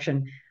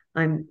introduction.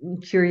 I'm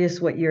curious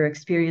what your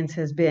experience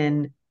has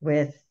been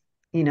with,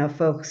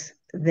 folks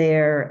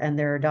there and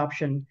their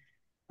adoption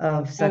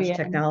of such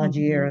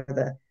technology or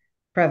the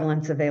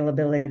prevalence,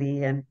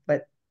 availability, and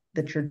what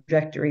the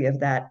trajectory of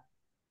that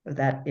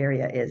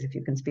area is, if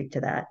you can speak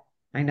to that.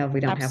 I know we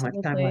don't have much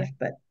time left,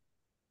 but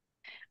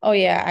Oh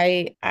yeah,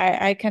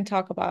 I can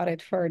talk about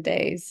it for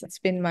days. It's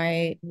been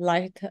my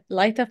light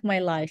of my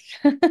life.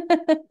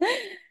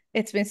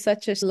 It's been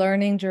such a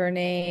learning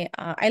journey.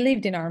 I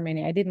lived in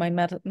Armenia. I did my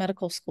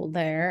medical school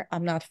there.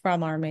 I'm not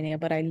from Armenia,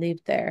 but I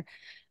lived there.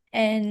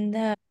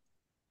 And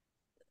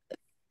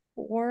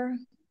for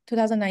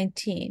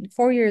 2019,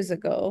 4 years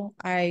ago,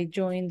 I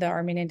joined the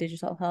Armenian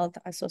Digital Health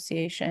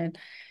Association.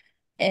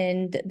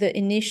 And the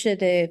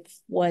initiative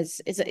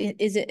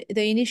the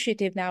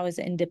initiative now is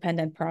an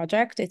independent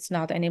project. It's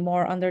not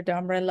anymore under the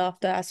umbrella of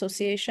the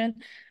association.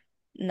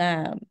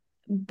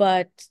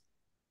 But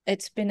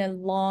it's been a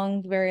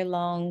long, very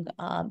long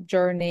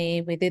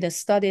journey. We did a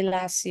study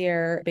last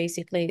year.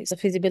 Basically, it's a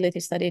feasibility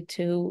study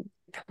to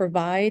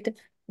provide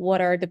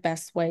what are the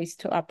best ways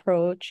to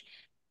approach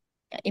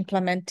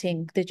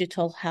implementing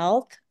digital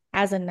health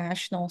as a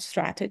national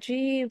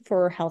strategy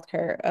for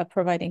healthcare,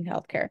 providing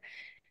healthcare,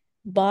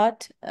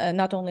 but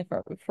not only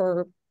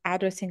for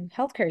addressing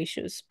healthcare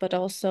issues, but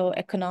also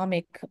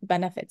economic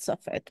benefits of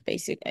it,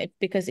 basically.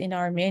 Because in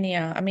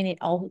Armenia, I mean, it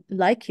all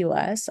like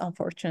US,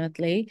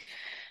 unfortunately,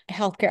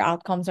 healthcare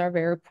outcomes are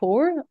very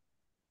poor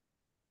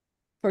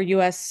for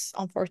US,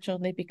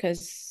 unfortunately,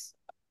 because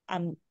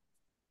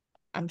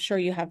I'm sure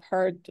you have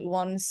heard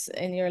once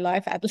in your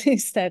life at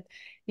least that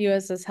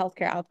US's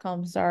healthcare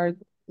outcomes are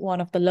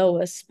one of the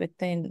lowest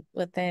within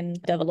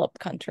developed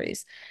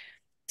countries.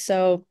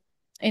 So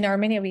in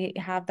Armenia, we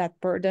have that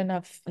burden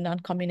of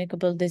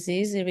non-communicable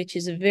disease, which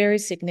is very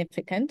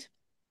significant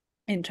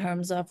in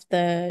terms of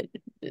the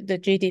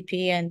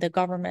GDP and the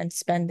government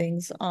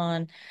spendings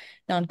on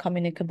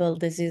non-communicable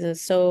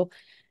diseases. So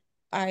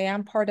I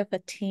am part of a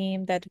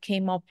team that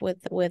came up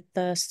with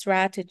the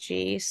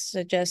strategy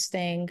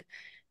suggesting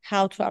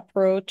how to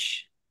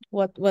approach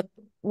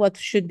what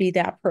should be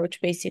the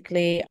approach,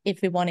 basically,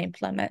 if we want to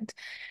implement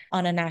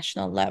on a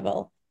national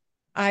level.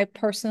 I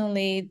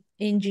personally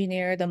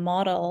engineered a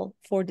model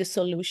for the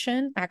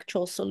solution,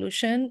 actual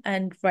solution,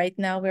 and right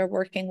now we're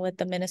working with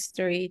the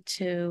ministry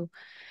to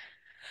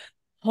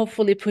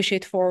hopefully push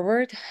it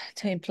forward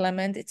to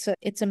implement.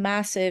 It's a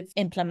massive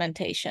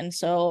implementation,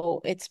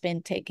 so it's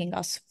been taking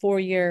us 4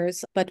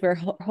 years, but we're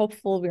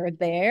hopeful we're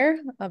there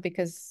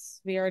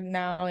because we are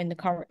now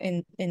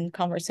in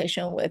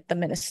conversation with the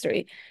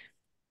ministry.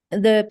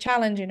 The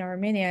challenge in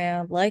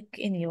Armenia, like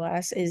in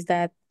US, is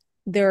that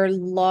there are a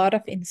lot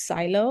of in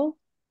silo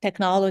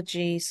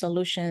technology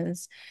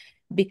solutions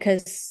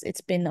because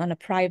it's been on a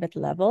private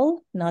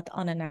level, not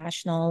on a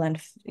national and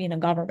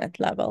government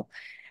level.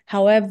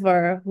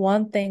 However,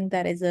 one thing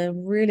that is a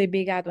really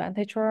big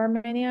advantage for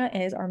Armenia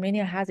is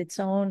Armenia has its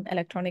own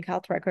electronic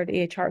health record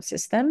EHR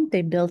system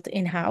they built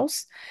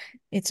in-house.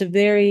 It's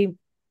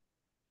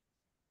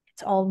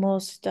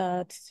almost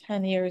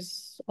 10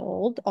 years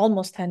old,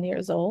 almost 10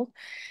 years old.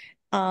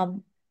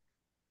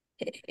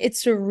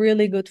 It's a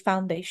really good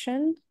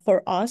foundation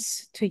for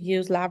us to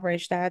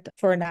leverage that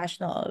for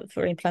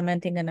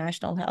implementing a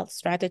national health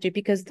strategy,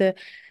 because the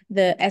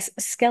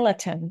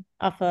skeleton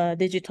of a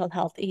digital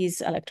health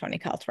is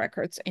electronic health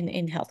records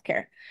in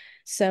healthcare.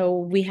 So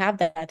we have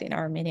that in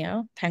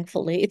Armenia,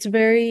 thankfully. It's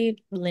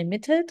very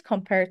limited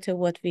compared to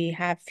what we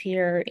have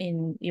here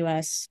in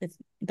US, with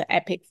the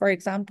Epic, for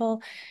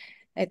example.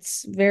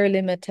 It's very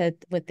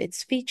limited with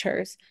its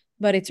features,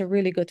 but it's a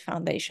really good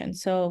foundation.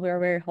 So we're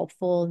very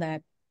hopeful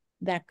that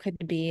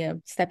could be a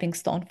stepping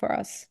stone for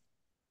us.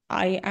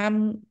 I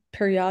am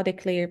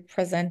periodically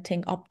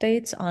presenting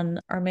updates on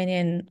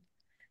Armenian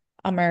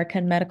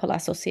American Medical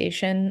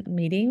Association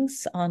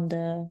meetings on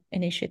the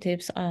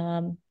initiatives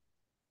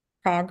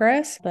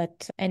progress,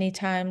 but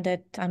anytime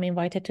that I'm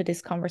invited to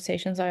these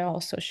conversations, I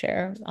also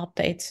share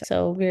updates.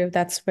 So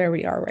that's where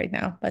we are right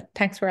now. But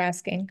thanks for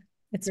asking.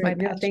 It's my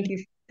Great. No, passion. thank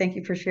you. Thank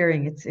you for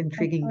sharing. It's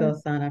intriguing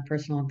both on a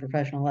personal and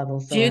professional level.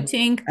 Do So you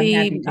think I'm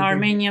happy the to hear.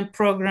 Armenian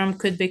program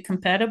could be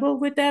compatible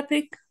with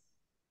EPIC?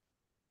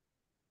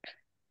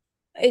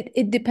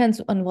 It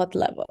depends on what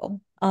level.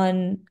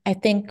 I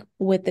think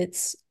with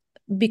its,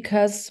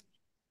 because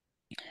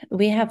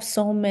we have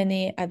so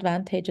many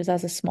advantages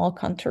as a small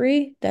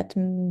country that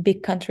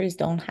big countries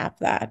don't have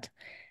that.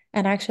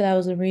 And actually, I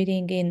was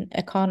reading in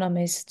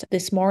Economist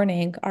this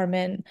morning,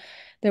 Armen,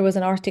 there was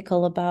an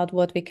article about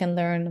what we can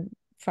learn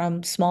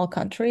from small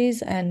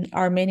countries, and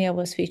Armenia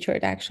was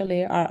featured.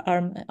 Actually,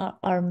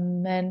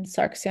 Armen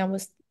Sargsyan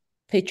was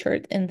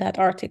featured in that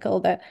article.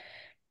 That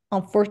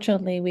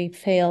unfortunately we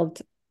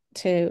failed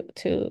to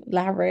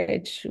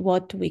leverage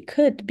what we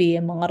could be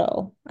a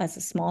model as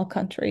a small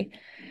country.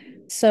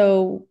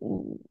 So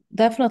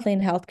definitely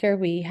in healthcare,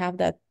 we have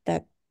that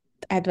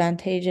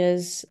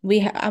advantages.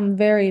 I'm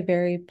very,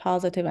 very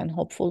positive and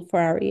hopeful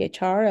for our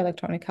EHR,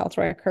 electronic health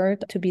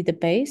record, to be the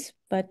base.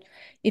 But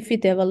if we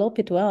develop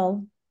it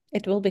well,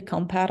 it will be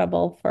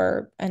compatible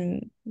for,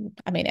 and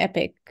I mean,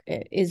 Epic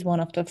is one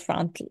of the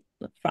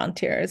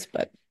frontiers,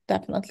 but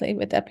definitely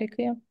with Epic,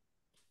 yeah.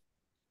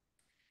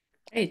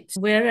 Great.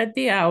 We're at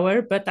the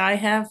hour, but I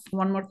have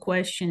one more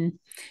question,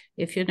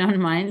 if you don't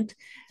mind.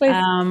 Please.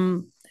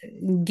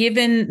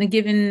 Given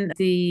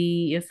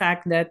the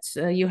fact that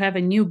you have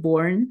a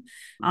newborn,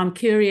 I'm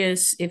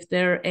curious if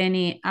there are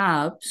any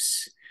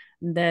apps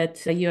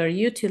that you're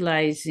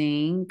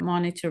utilizing,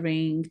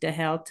 monitoring the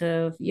health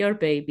of your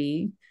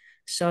baby,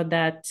 so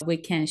that we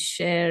can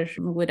share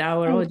with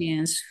our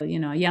audience,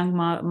 young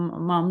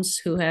moms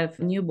who have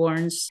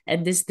newborns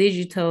at this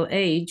digital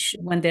age,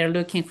 when they're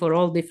looking for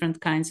all different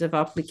kinds of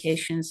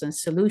applications and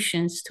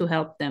solutions to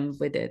help them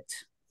with it.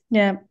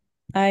 Yeah,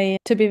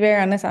 to be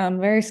very honest, I'm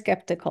very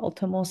skeptical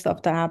to most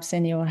of the apps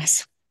in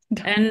US.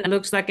 And it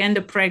looks like end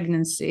of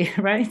pregnancy,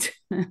 right?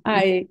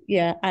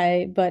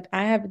 but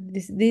I have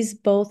these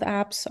both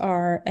apps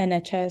are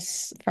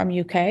NHS from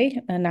UK,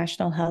 a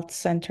National Health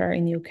Center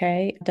in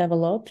UK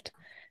developed.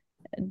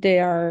 They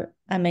are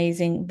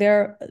amazing.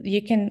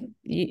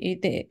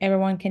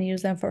 Everyone can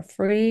use them for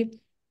free.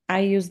 I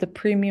use the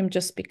premium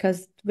just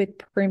because with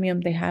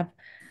premium they have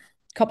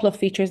a couple of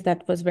features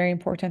that was very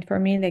important for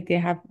me. Like they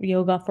have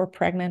yoga for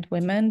pregnant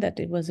women, that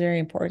it was very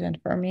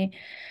important for me.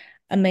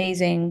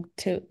 Amazing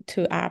to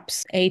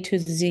apps A to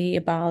Z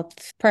about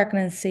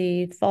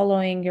pregnancy,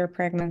 following your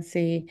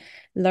pregnancy,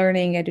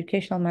 learning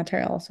educational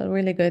material. So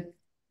really good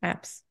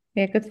apps.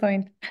 Yeah, good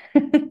point.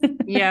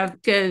 Yeah,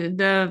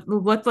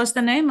 what was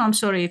the name? I'm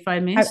sorry if I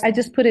missed. I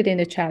just put it in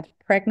the chat.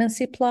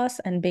 Pregnancy Plus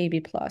and Baby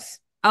Plus.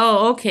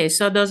 Oh, okay.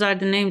 So those are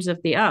the names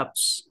of the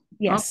apps.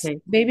 Yes. Okay.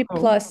 Baby Cool.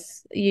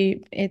 Plus,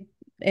 it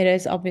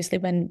is obviously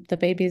when the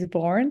baby is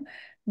born,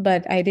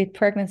 but I did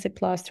Pregnancy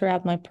Plus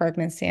throughout my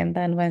pregnancy, and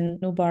then when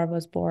Nubar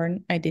was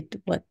born, I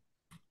did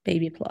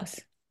Baby Plus.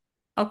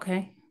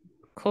 Okay.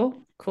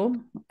 Cool.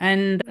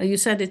 And you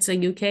said it's a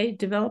UK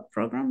developed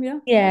program, yeah?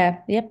 Yeah.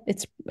 Yep.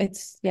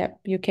 It's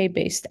UK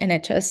based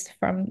NHS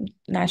from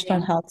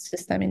National Health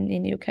System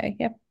in UK.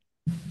 Yep.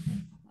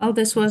 Well,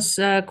 this was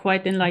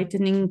quite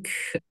enlightening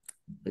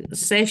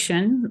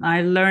session.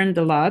 I learned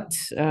a lot,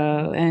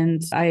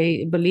 and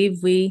I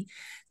believe we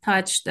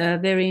touched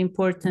very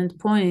important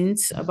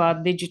points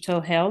about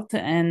digital health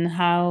and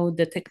how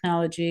the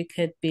technology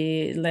could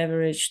be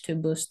leveraged to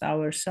boost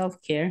our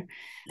self-care.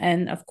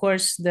 And of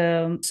course,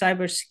 the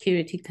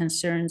cybersecurity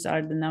concerns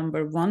are the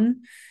number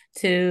one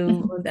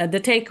to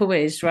the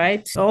takeaways,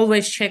 right?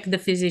 Always check the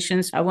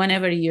physicians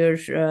whenever you're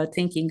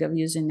thinking of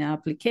using the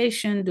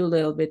application. Do a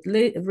little bit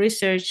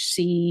research,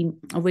 see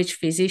which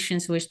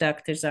physicians, which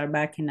doctors are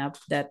backing up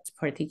that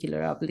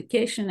particular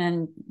application,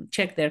 and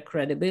check their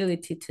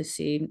credibility to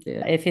see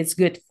if it's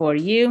good for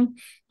you.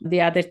 The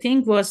other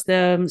thing was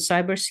the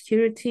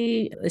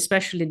cybersecurity,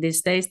 especially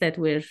these days that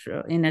we're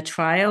in a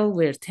trial,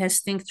 we're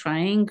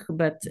trying,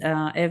 but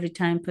every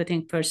time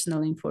putting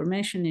personal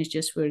information is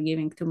just we're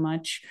giving too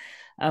much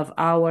of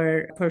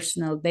our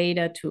personal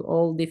data to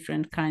all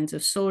different kinds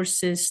of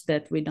sources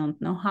that we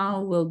don't know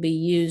how will be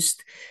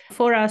used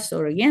for us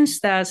or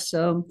against us.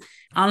 So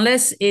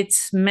unless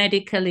it's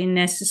medically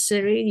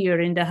necessary,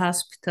 you're in the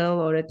hospital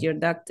or at your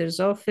doctor's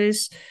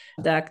office,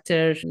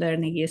 Dr.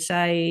 Lernig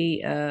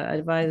Essayei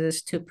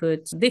advises to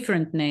put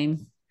different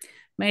name,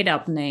 made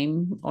up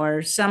name,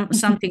 or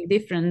something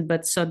different,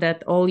 but so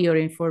that all your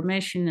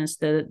information is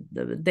the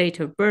date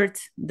of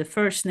birth, the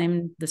first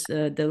name,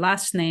 the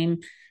last name,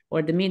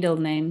 or the middle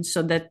name,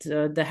 so that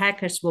the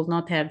hackers will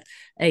not have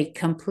a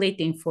complete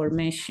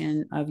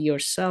information of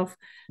yourself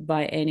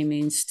by any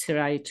means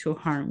try to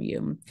harm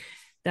you.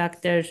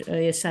 Dr.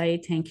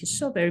 Essayei, thank you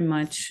so very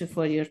much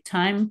for your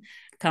time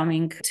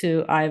coming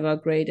to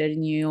AIWA Greater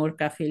New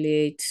York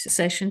affiliate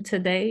session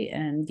today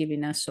and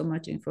giving us so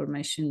much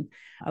information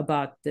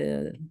about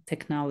the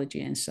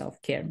technology and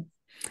self-care.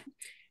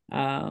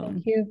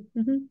 Thank you.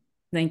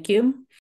 Thank you.